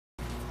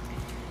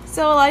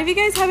So a lot of you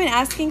guys have been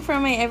asking for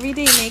my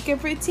everyday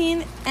makeup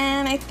routine,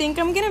 and I think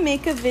I'm gonna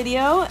make a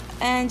video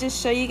and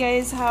just show you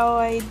guys how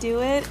I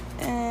do it.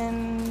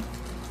 And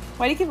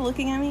why do you keep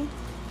looking at me?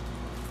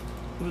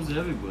 Who's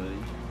everybody?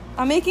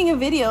 I'm making a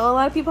video. A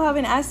lot of people have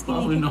been asking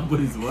Probably me.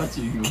 nobody's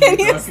watching. Can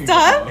you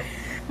stop?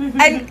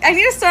 I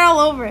need to start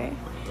all over.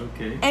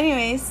 Okay.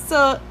 Anyways,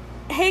 so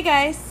hey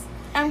guys,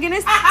 I'm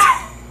gonna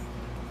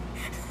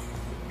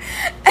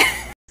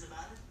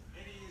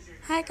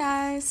Hi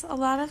guys, a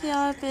lot of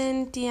y'all have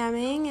been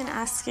DMing and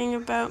asking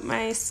about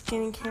my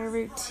skincare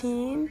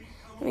routine.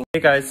 Hey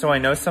guys, so I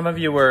know some of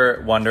you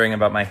were wondering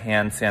about my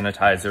hand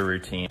sanitizer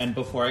routine. And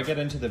before I get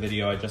into the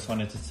video, I just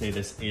wanted to say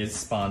this is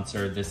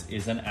sponsored, this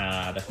is an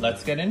ad.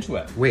 Let's get into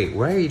it. Wait,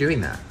 why are you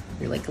doing that?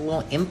 You're like a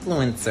little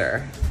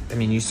influencer. I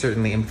mean, you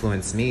certainly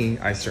influence me.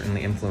 I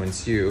certainly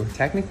influence you.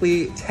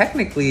 Technically,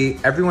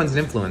 everyone's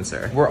an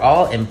influencer. We're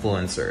all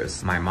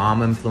influencers. My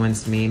mom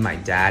influenced me. My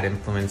dad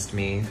influenced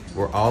me.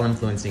 We're all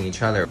influencing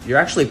each other. You're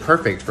actually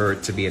perfect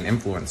to be an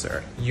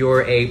influencer.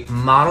 You're a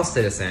model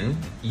citizen.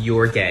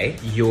 You're gay.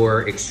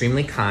 You're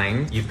extremely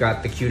kind. You've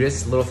got the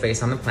cutest little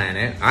face on the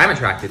planet. I'm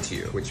attracted to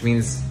you, which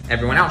means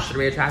everyone else should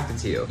be attracted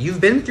to you.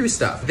 You've been through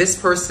stuff. This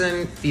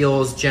person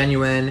feels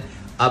genuine,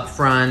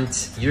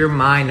 upfront. You're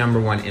my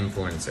 #1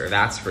 influencer,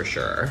 that's for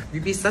sure.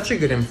 You'd be such a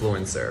good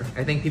influencer.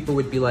 I think people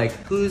would be like,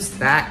 who's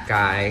that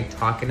guy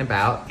talking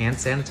about hand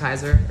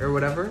sanitizer or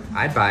whatever?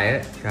 I'd buy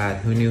it. God,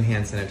 who knew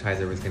hand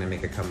sanitizer was gonna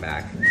make a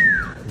comeback?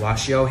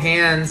 Wash your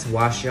hands,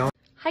 wash your...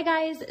 Hi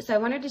guys, so I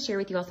wanted to share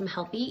with you all some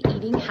healthy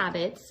eating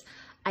habits.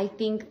 I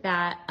think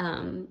that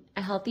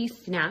a healthy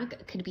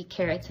snack could be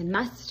carrots and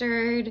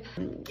mustard.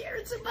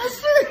 Carrots and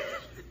mustard?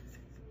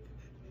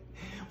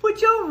 With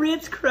your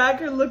Ritz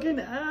cracker looking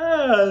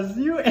ass.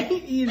 You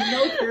ain't eating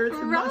no carrots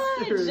and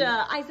mustard.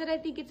 I said I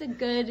think it's a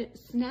good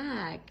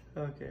snack.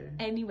 Okay.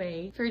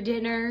 Anyway, for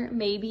dinner,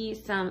 maybe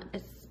some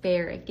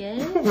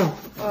asparagus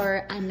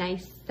or a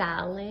nice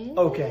salad.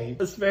 Okay,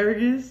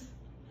 asparagus?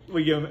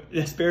 Well, you have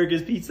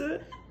asparagus pizza?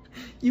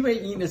 You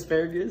ain't eating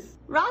asparagus.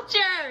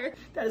 Roger!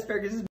 That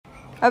asparagus is...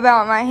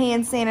 About my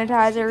hand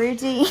sanitizer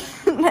routine.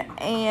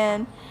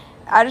 And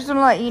I just want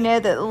to let you know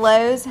that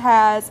Lowe's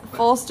has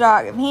full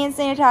stock of hand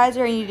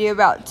sanitizer, and you do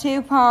about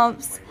 2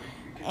 pumps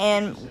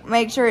and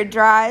make sure it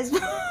dries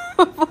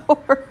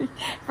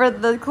for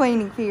the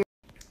cleaning period.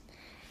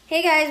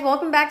 Hey guys,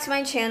 welcome back to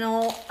my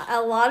channel.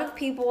 A lot of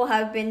people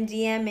have been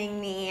DMing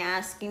me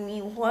asking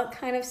me what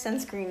kind of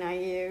sunscreen I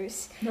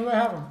use. No, I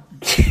haven't.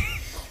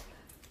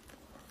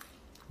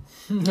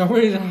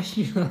 Nobody's asked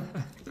you that.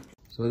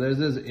 So there's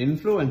this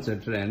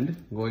influencer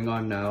trend going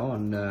on now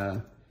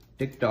on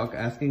TikTok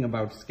asking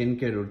about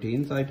skincare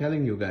routines. So I'm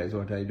telling you guys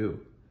what I do.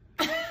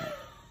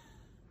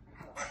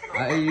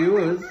 I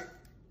use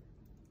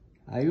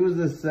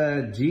this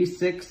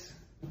G6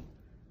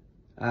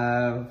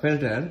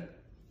 filter,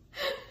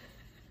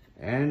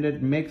 and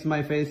it makes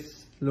my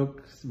face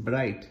look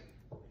bright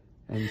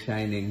and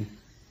shining.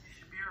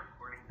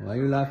 Why are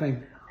you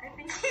laughing?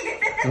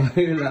 Why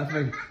are you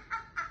laughing?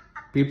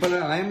 People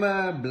are, I'm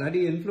a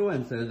bloody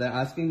influencer. They're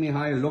asking me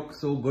how I look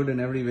so good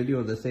in every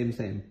video, the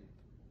same.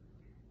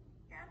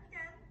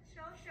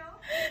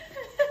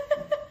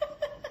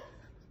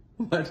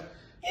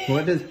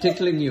 What is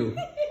tickling you?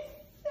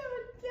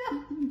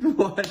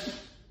 What?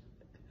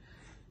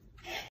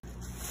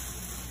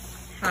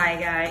 Hi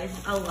guys,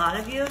 a lot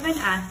of you have been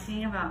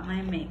asking about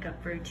my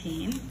makeup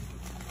routine.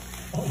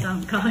 So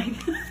I'm going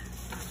to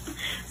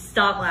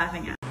stop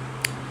laughing at.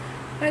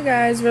 Hi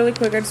guys, really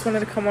quick, I just wanted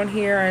to come on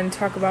here and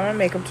talk about my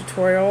makeup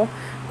tutorial,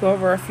 go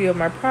over a few of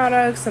my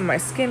products and my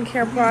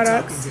skincare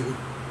products.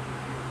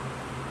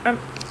 I'm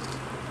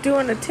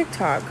doing a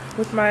TikTok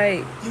with my...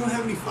 You don't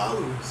have any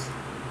followers.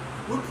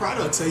 What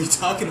products are you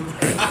talking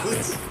about,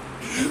 Alex?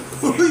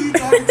 Who are you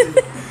talking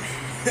to?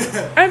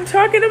 I'm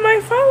talking to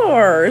my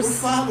followers. What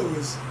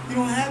followers? You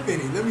don't have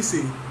any. Let me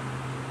see.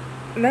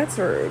 That's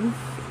rude.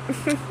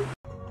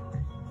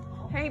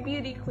 Hey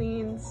beauty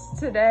queens,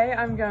 today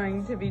I'm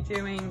going to be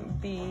doing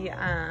the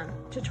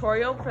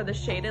tutorial for the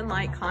Shade and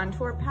Light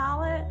contour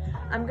palette.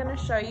 I'm going to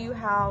show you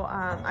how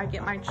I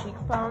get my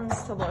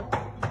cheekbones to look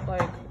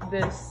like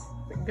this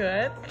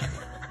good.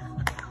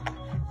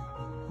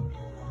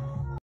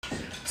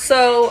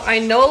 So I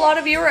know a lot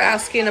of you are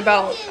asking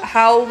about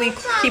how we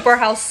keep our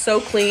house so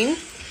clean,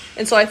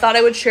 and so I thought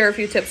I would share a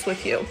few tips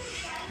with you.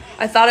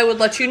 I thought I would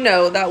let you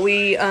know that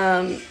we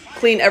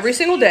clean every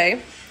single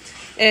day.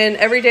 And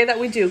every day that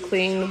we do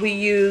clean, we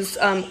use...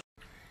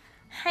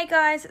 Hey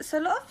guys, so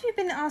a lot of you have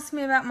been asking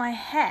me about my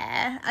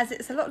hair, as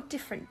it's a lot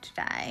different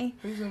today.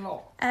 Who's a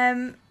lot?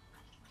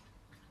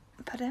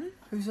 Pardon?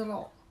 Who's a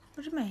lot?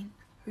 What do you mean?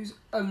 Who's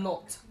a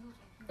lot?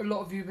 A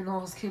lot of you have been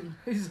asking,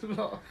 who's a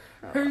lot?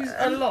 Who's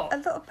a lot? A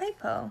lot of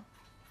people.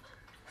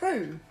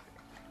 Who?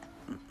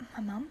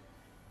 My mum.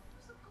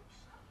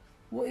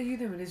 What are you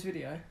doing in this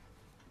video?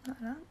 Not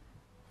that.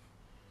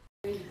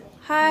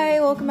 Hi,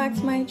 welcome back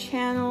to my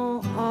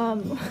channel.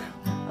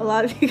 A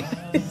lot of you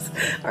guys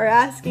are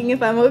asking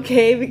if I'm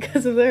okay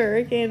because of the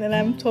hurricane, and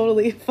I'm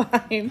totally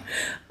fine.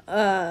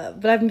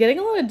 But I've been getting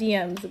a lot of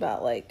DMs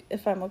about like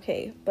if I'm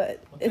okay.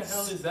 But What the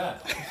hell is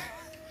that?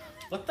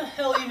 What the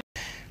hell even?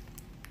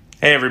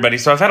 Hey everybody,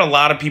 so I've had a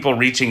lot of people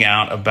reaching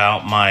out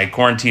about my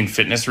quarantine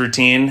fitness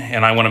routine,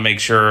 and I want to make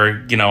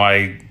sure, you know,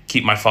 I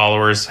keep my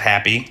followers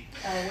happy.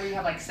 Where you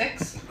have like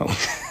 6?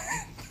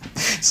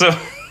 So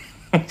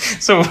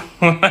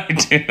what I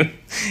do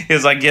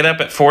is I get up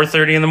at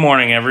 4:30 in the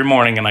morning every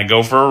morning and I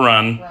go for a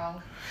run.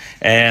 Wrong.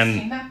 And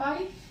Seen that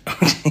body?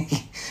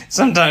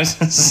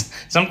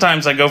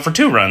 sometimes I go for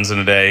 2 runs in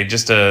a day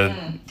just to.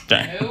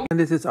 And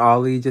this is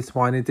Ollie. Just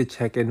wanted to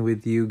check in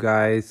with you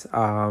guys.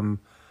 I'll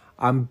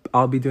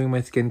be doing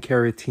my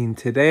skincare routine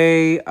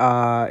today.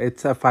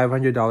 It's a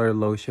 $500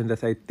 lotion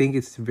that I think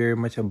it's very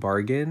much a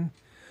bargain.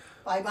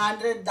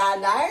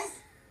 $500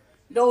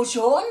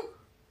 lotion?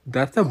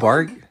 That's a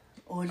bargain.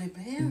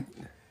 Oliver,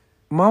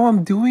 Mom,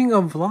 I'm doing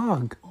a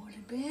vlog.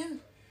 Oliver,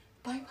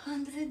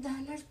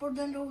 $500 for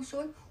the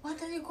lotion?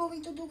 What are you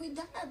going to do with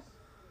that?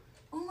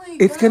 Oh my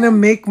God. It's gonna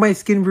make my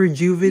skin You will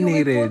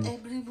rejuvenated. put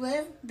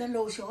everywhere the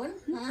lotion?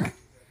 Huh?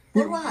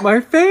 For what?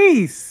 My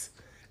face.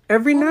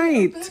 Every Oh,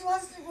 night.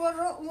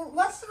 Oliver,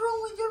 what's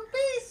wrong with your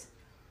face?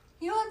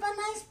 You have a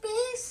nice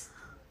face.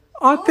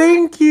 Oh,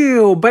 thank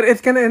you. But it's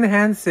gonna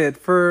enhance it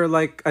for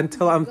like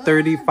until I'm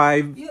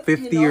 35,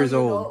 50 years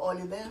old.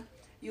 Oliver,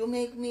 you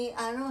make me,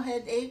 I don't know,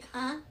 headache,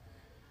 huh?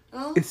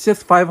 Oh? It's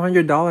just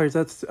 $500.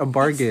 That's a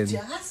bargain. It's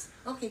just?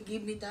 Okay,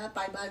 give me the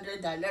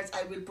 $500.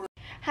 I will prove.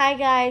 Hi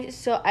guys,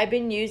 so I've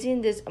been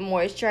using this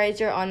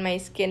moisturizer on my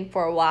skin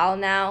for a while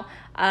now.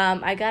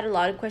 I got a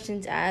lot of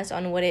questions asked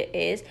on what it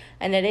is,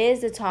 and it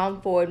is the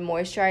Tom Ford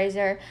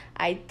moisturizer.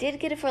 I did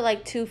get it for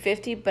like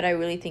 $2.50, but I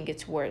really think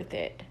it's worth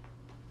it.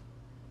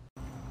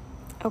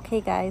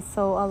 Okay guys,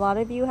 so a lot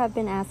of you have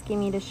been asking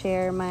me to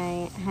share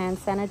my hand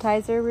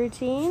sanitizer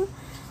routine.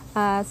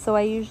 So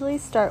I usually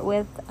start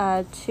with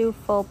 2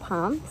 full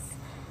pumps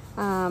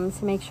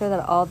to make sure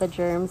that all the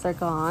germs are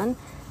gone.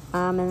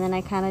 And then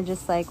I kind of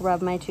just like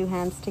rub my 2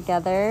 hands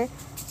together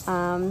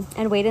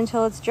and wait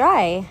until it's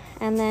dry.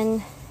 And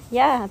then,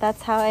 yeah,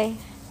 that's how I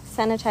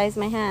sanitize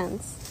my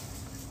hands.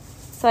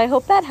 So I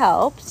hope that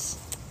helps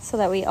so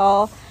that we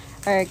all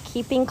are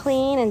keeping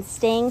clean and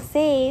staying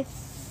safe.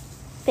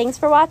 Thanks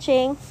for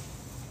watching.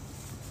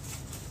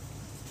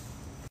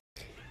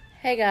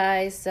 Hey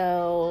guys,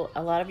 so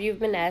a lot of you have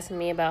been asking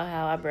me about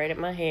how I braided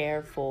my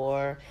hair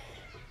for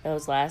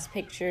those last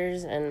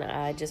pictures, and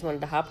I just wanted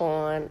to hop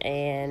on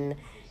and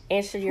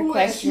answer your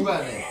question.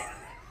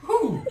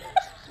 Who?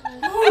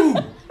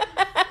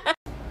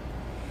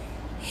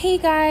 Hey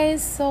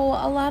guys, so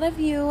a lot of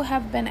you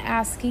have been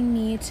asking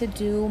me to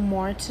do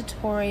more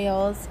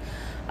tutorials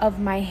of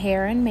my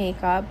hair and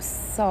makeup,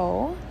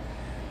 so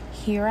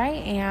here I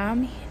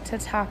am to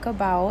talk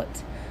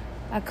about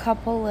a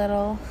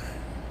couple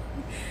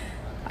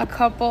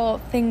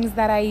things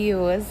that I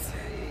use.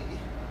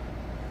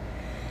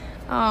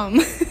 I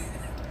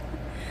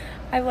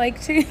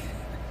like to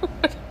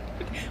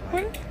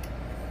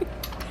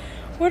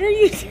what are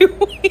you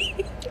doing?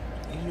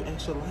 You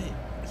extra light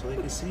so they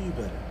can see you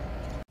better.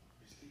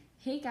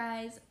 Hey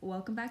guys,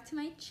 welcome back to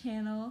my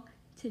channel.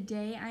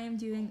 Today I am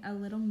doing a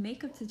little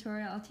makeup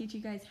tutorial. I'll teach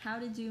you guys how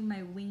to do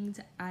my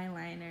winged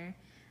eyeliner.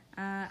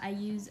 I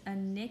use a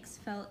NYX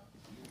felt.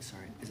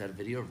 Sorry, is that a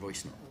video or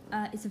voice note?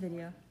 It's a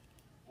video.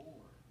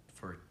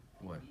 For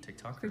what,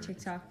 TikTok? For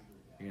TikTok.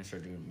 You're gonna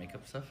start doing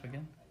makeup stuff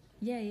again?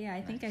 Yeah,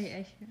 I think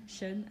I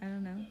should. I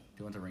don't know. Do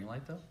you want the ring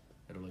light though?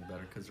 It'll look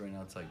better because right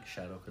now it's like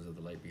shadow because of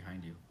the light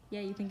behind you. Yeah,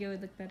 you think it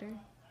would look better?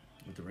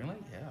 With the ring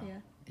light? Yeah. Yeah.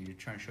 You're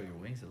trying to show your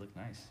wings, they look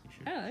nice. You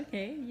should. Oh,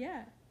 okay,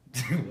 yeah.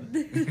 What?